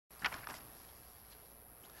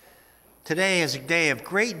Today is a day of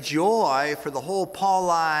great joy for the whole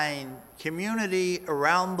Pauline community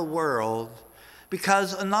around the world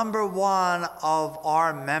because a number one of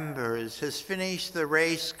our members has finished the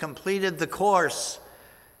race, completed the course,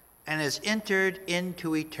 and has entered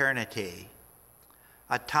into eternity,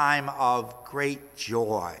 a time of great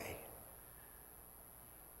joy.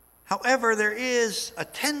 However, there is a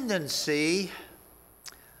tendency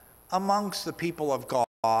amongst the people of God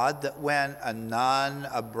that when a nun,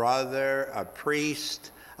 a brother, a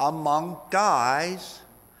priest, a monk dies,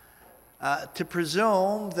 to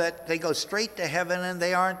presume that they go straight to heaven and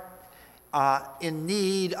they aren't in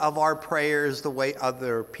need of our prayers the way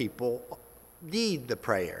other people need the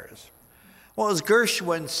prayers. Well, as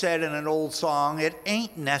Gershwin said in an old song, it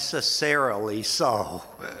ain't necessarily so.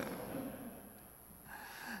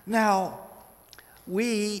 Now,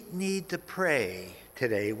 we need to pray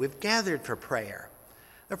today. We've gathered for prayer.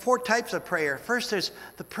 There are 4 types of prayer. First, there's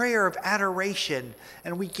the prayer of adoration,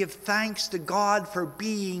 and we give thanks to God for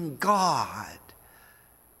being God,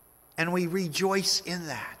 and we rejoice in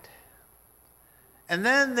that. And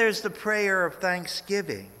then there's the prayer of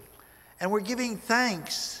thanksgiving, and we're giving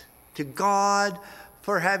thanks to God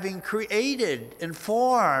for having created and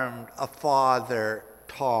formed a Father,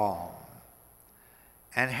 Tom,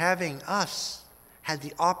 and having us had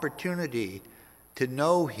the opportunity to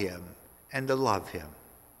know him and to love him.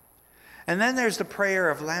 And then there's the prayer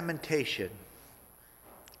of lamentation.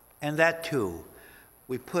 And that too,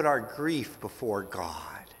 we put our grief before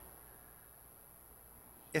God.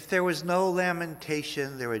 If there was no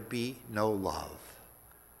lamentation, there would be no love.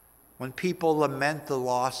 When people lament the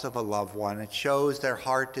loss of a loved one, it shows their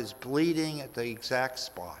heart is bleeding at the exact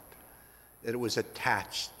spot that it was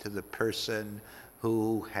attached to the person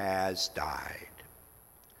who has died.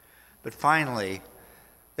 But finally,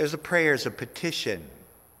 there's the prayers of petition,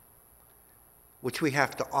 which we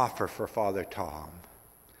have to offer for Father Tom.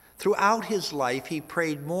 Throughout his life, he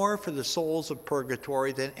prayed more for the souls of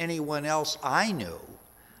purgatory than anyone else I knew.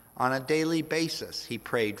 On a daily basis, he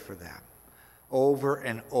prayed for them over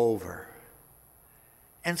and over.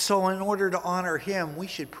 And so in order to honor him, we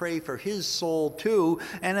should pray for his soul too.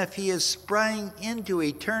 And if he is sprang into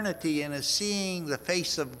eternity and is seeing the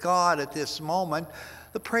face of God at this moment,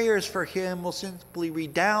 the prayers for him will simply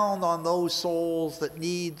redound on those souls that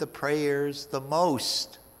need the prayers the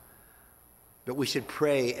most. But we should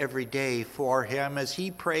pray every day for him as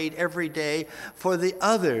he prayed every day for the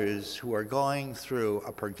others who are going through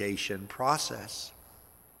a purgation process.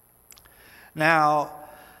 Now,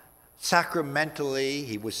 sacramentally,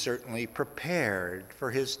 he was certainly prepared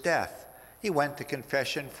for his death. He went to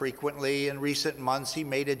confession frequently. In recent months, he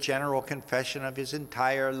made a general confession of his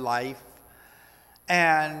entire life.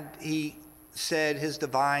 And he said his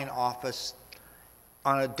divine office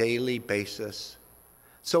on a daily basis.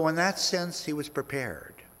 So in that sense, he was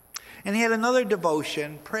prepared. And he had another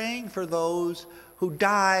devotion, praying for those who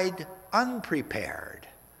died unprepared.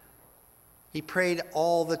 He prayed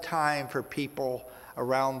all the time for people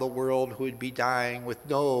around the world who would be dying with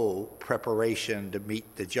no preparation to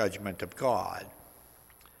meet the judgment of God.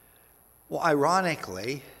 Well,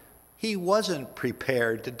 ironically, he wasn't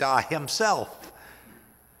prepared to die himself.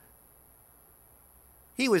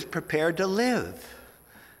 He was prepared to live.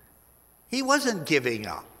 He wasn't giving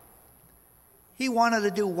up. He wanted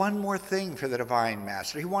to do one more thing for the Divine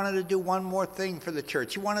Master. He wanted to do one more thing for the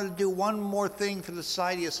church. He wanted to do one more thing for the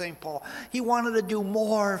Society of St. Paul. He wanted to do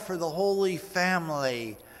more for the Holy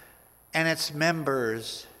Family and its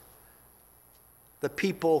members, the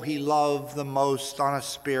people he loved the most on a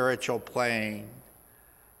spiritual plane.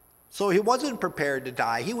 So he wasn't prepared to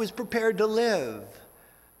die. He was prepared to live.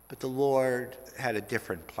 But the Lord had a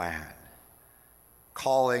different plan,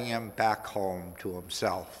 calling him back home to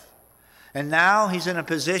himself. And now he's in a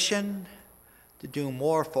position to do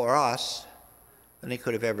more for us than he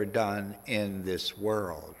could have ever done in this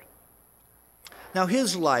world. Now,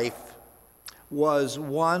 his life was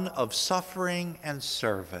one of suffering and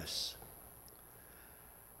service.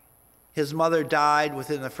 His mother died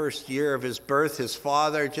within the first year of his birth. His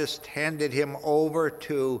father just handed him over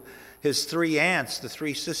to his 3 aunts, the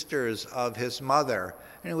 3 sisters of his mother.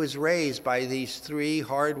 And he was raised by these 3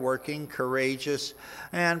 hardworking, courageous,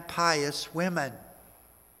 and pious women.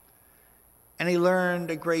 And he learned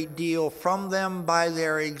a great deal from them by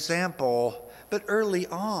their example. But early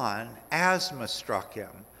on, asthma struck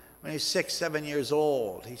him. When he was 6, 7 years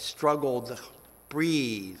old, he struggled to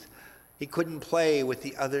breathe. He couldn't play with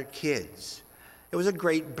the other kids. It was a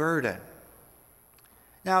great burden.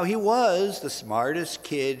 Now, he was the smartest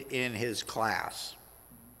kid in his class.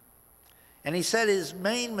 And he said his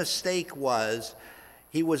main mistake was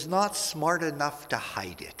he was not smart enough to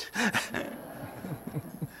hide it.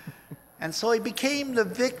 And so he became the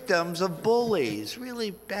victims of bullies,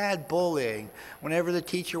 really bad bullying. Whenever the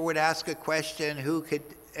teacher would ask a question, who could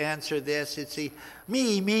answer this? He'd say,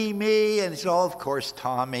 me. And he'd say, oh, of course,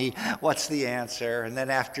 Tommy, what's the answer? And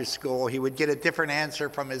then after school, he would get a different answer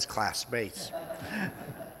from his classmates.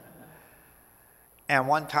 And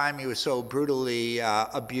one time he was so brutally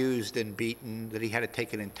abused and beaten that he had to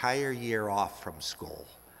take an entire year off from school.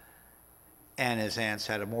 And his aunts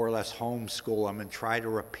had to more or less homeschool him and try to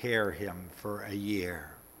repair him for a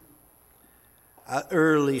year.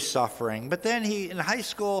 Early suffering. But then in high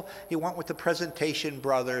school, he went with the Presentation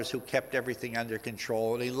brothers who kept everything under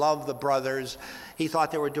control. And he loved the brothers. He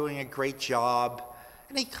thought they were doing a great job.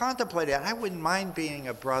 And he contemplated, I wouldn't mind being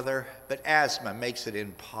a brother, but asthma makes it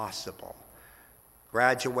impossible.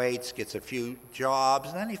 Graduates, gets a few jobs,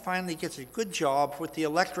 and then he finally gets a good job with the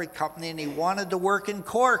electric company, and he wanted to work in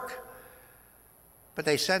Cork. But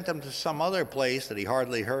they sent him to some other place that he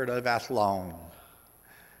hardly heard of, Athlone.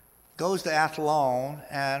 Goes to Athlone,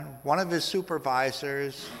 and one of his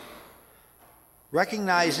supervisors,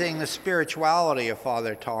 recognizing the spirituality of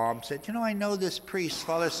Father Tom, said, you know, I know this priest,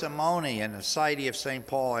 Father Simone, in the Society of St.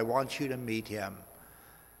 Paul. I want you to meet him.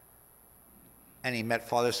 And he met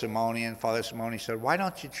Father Simone, and Father Simone said, why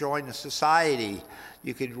don't you join the society?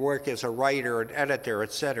 You could work as a writer, an editor,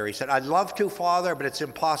 etc. He said, I'd love to, Father, but it's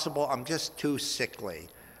impossible. I'm just too sickly.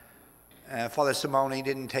 Father Simone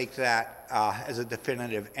didn't take that as a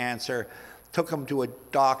definitive answer. Took him to a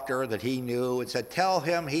doctor that he knew and said, tell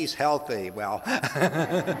him he's healthy. Well,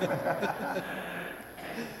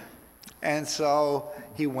 and so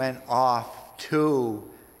he went off to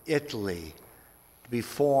Italy, be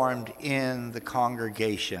formed in the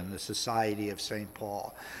congregation, the Society of St.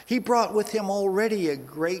 Paul. He brought with him already a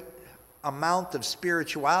great amount of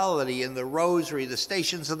spirituality in the rosary, the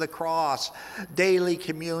Stations of the Cross, daily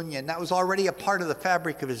communion. That was already a part of the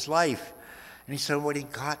fabric of his life. And he said when he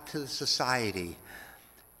got to the society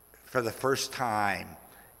for the first time,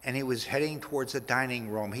 and he was heading towards the dining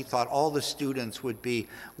room, he thought all the students would be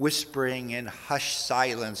whispering in hushed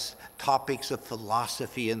silence topics of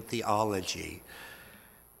philosophy and theology.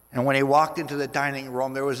 And when he walked into the dining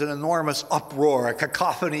room, there was an enormous uproar, a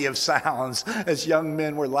cacophony of sounds as young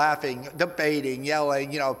men were laughing, debating,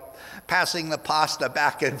 yelling, passing the pasta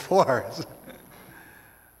back and forth.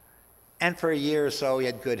 And for a year or so, he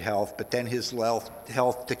had good health, but then his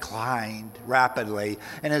health declined rapidly,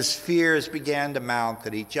 and his fears began to mount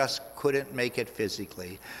that he just couldn't make it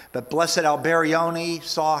physically. But Blessed Alberione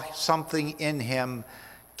saw something in him,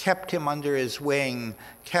 kept him under his wing,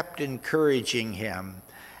 kept encouraging him,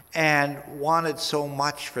 and wanted so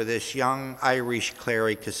much for this young Irish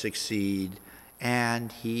cleric to succeed,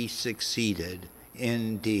 and he succeeded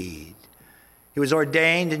indeed. He was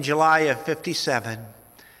ordained in July of 57.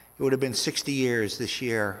 It would have been 60 years this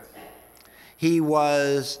year. He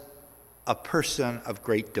was a person of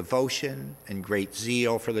great devotion and great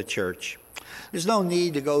zeal for the church. There's no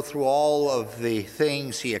need to go through all of the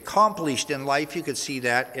things he accomplished in life. You could see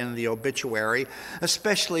that in the obituary,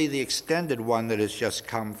 especially the extended one that has just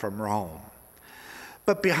come from Rome.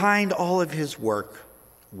 But behind all of his work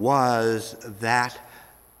was that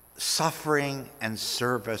suffering and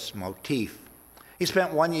service motif. He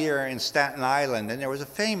spent 1 year in Staten Island, and there was a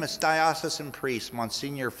famous diocesan priest,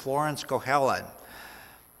 Monsignor Florence Cohellan.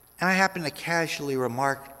 And I happened to casually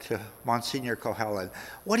remark to Monsignor Cohellan,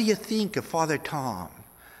 what do you think of Father Tom?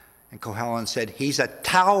 And Cohellan said, he's a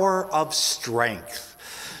tower of strength.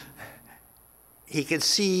 He could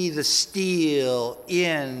see the steel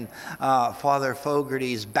in Father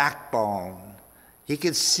Forgarty's backbone. He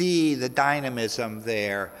could see the dynamism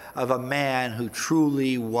there of a man who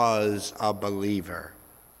truly was a believer.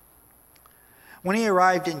 When he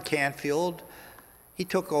arrived in Canfield, he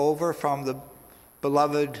took over from the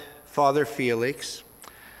beloved Father Felix,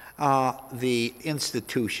 the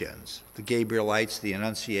institutions, the Gabrielites, the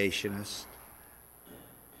Annunciationists,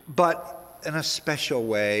 but in a special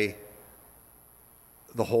way,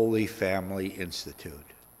 the Holy Family Institute,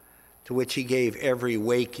 to which he gave every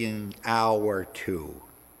waking hour to.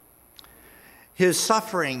 His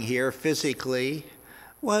suffering here physically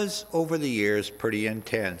was, over the years, pretty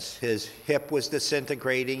intense. His hip was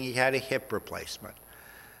disintegrating. He had a hip replacement.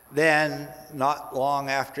 Then, not long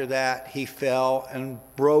after that, he fell and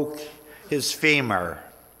broke his femur.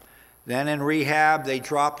 Then in rehab, they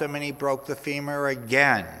dropped him and he broke the femur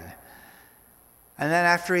again. And then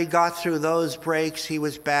after he got through those breaks, he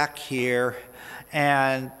was back here,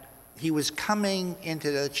 and he was coming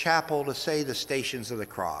into the chapel to say the Stations of the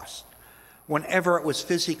Cross. Whenever it was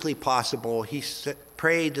physically possible, he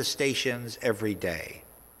prayed the Stations every day.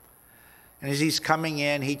 And as he's coming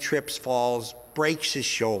in, he trips, falls, breaks his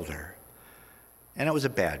shoulder. And it was a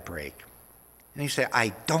bad break. And he said,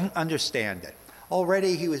 I don't understand it.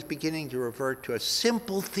 Already he was beginning to revert to a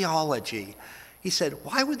simple theology. He said,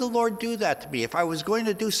 why would the Lord do that to me? If I was going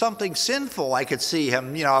to do something sinful, I could see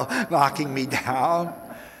him, knocking me down.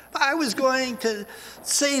 If I was going to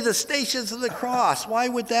say the Stations of the Cross, why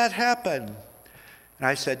would that happen? And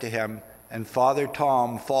I said to him, and Father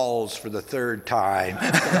Tom falls for the third time.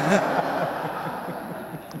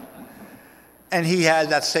 And he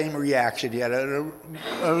had that same reaction. He had an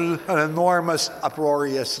enormous,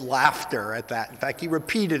 uproarious laughter at that. In fact, he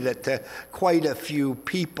repeated it to quite a few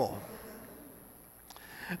people.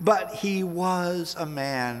 But he was a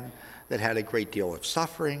man that had a great deal of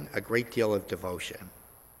suffering, a great deal of devotion.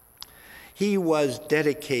 He was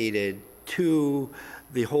dedicated to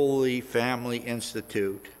the Holy Family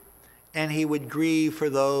Institute, and he would grieve for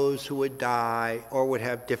those who would die or would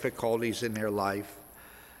have difficulties in their life.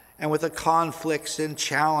 And with the conflicts and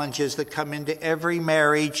challenges that come into every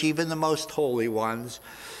marriage, even the most holy ones,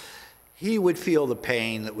 he would feel the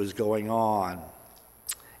pain that was going on.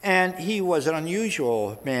 And he was an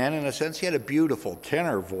unusual man in a sense. He had a beautiful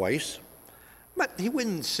tenor voice, but he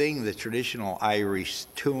wouldn't sing the traditional Irish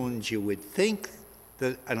tunes you would think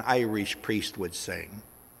that an Irish priest would sing.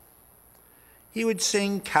 He would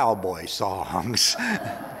sing cowboy songs.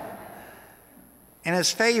 And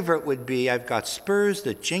his favorite would be, I've got spurs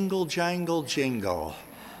that jingle, jangle, jingle,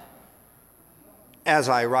 as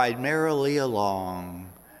I ride merrily along.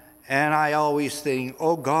 And I always think,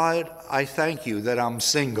 oh God, I thank you that I'm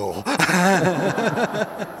single.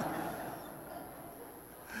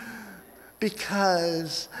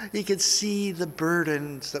 Because he could see the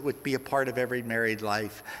burdens that would be a part of every married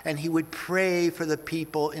life. And he would pray for the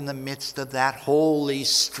people in the midst of that holy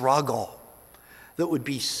struggle that would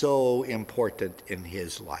be so important in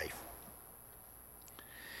his life.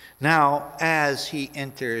 Now, as he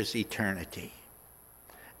enters eternity,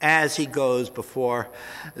 as he goes before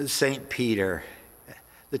St. Peter,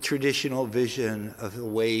 the traditional vision of the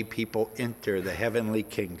way people enter the heavenly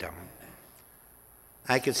kingdom,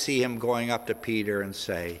 I could see him going up to Peter and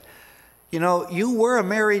say, you were a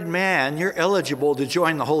married man. You're eligible to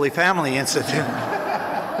join the Holy Family Institute.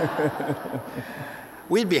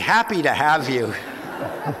 We'd be happy to have you.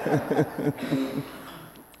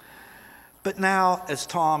 But now, as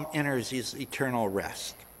Tom enters his eternal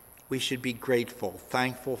rest, we should be grateful,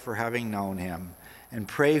 thankful for having known him, and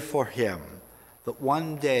pray for him that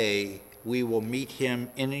one day we will meet him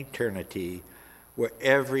in eternity, where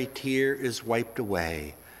every tear is wiped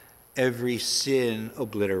away, every sin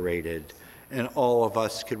obliterated, and all of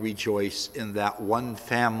us could rejoice in that one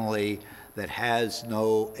family that has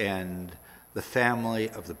no end, the family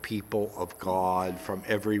of the people of God from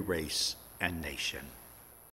every race and nation.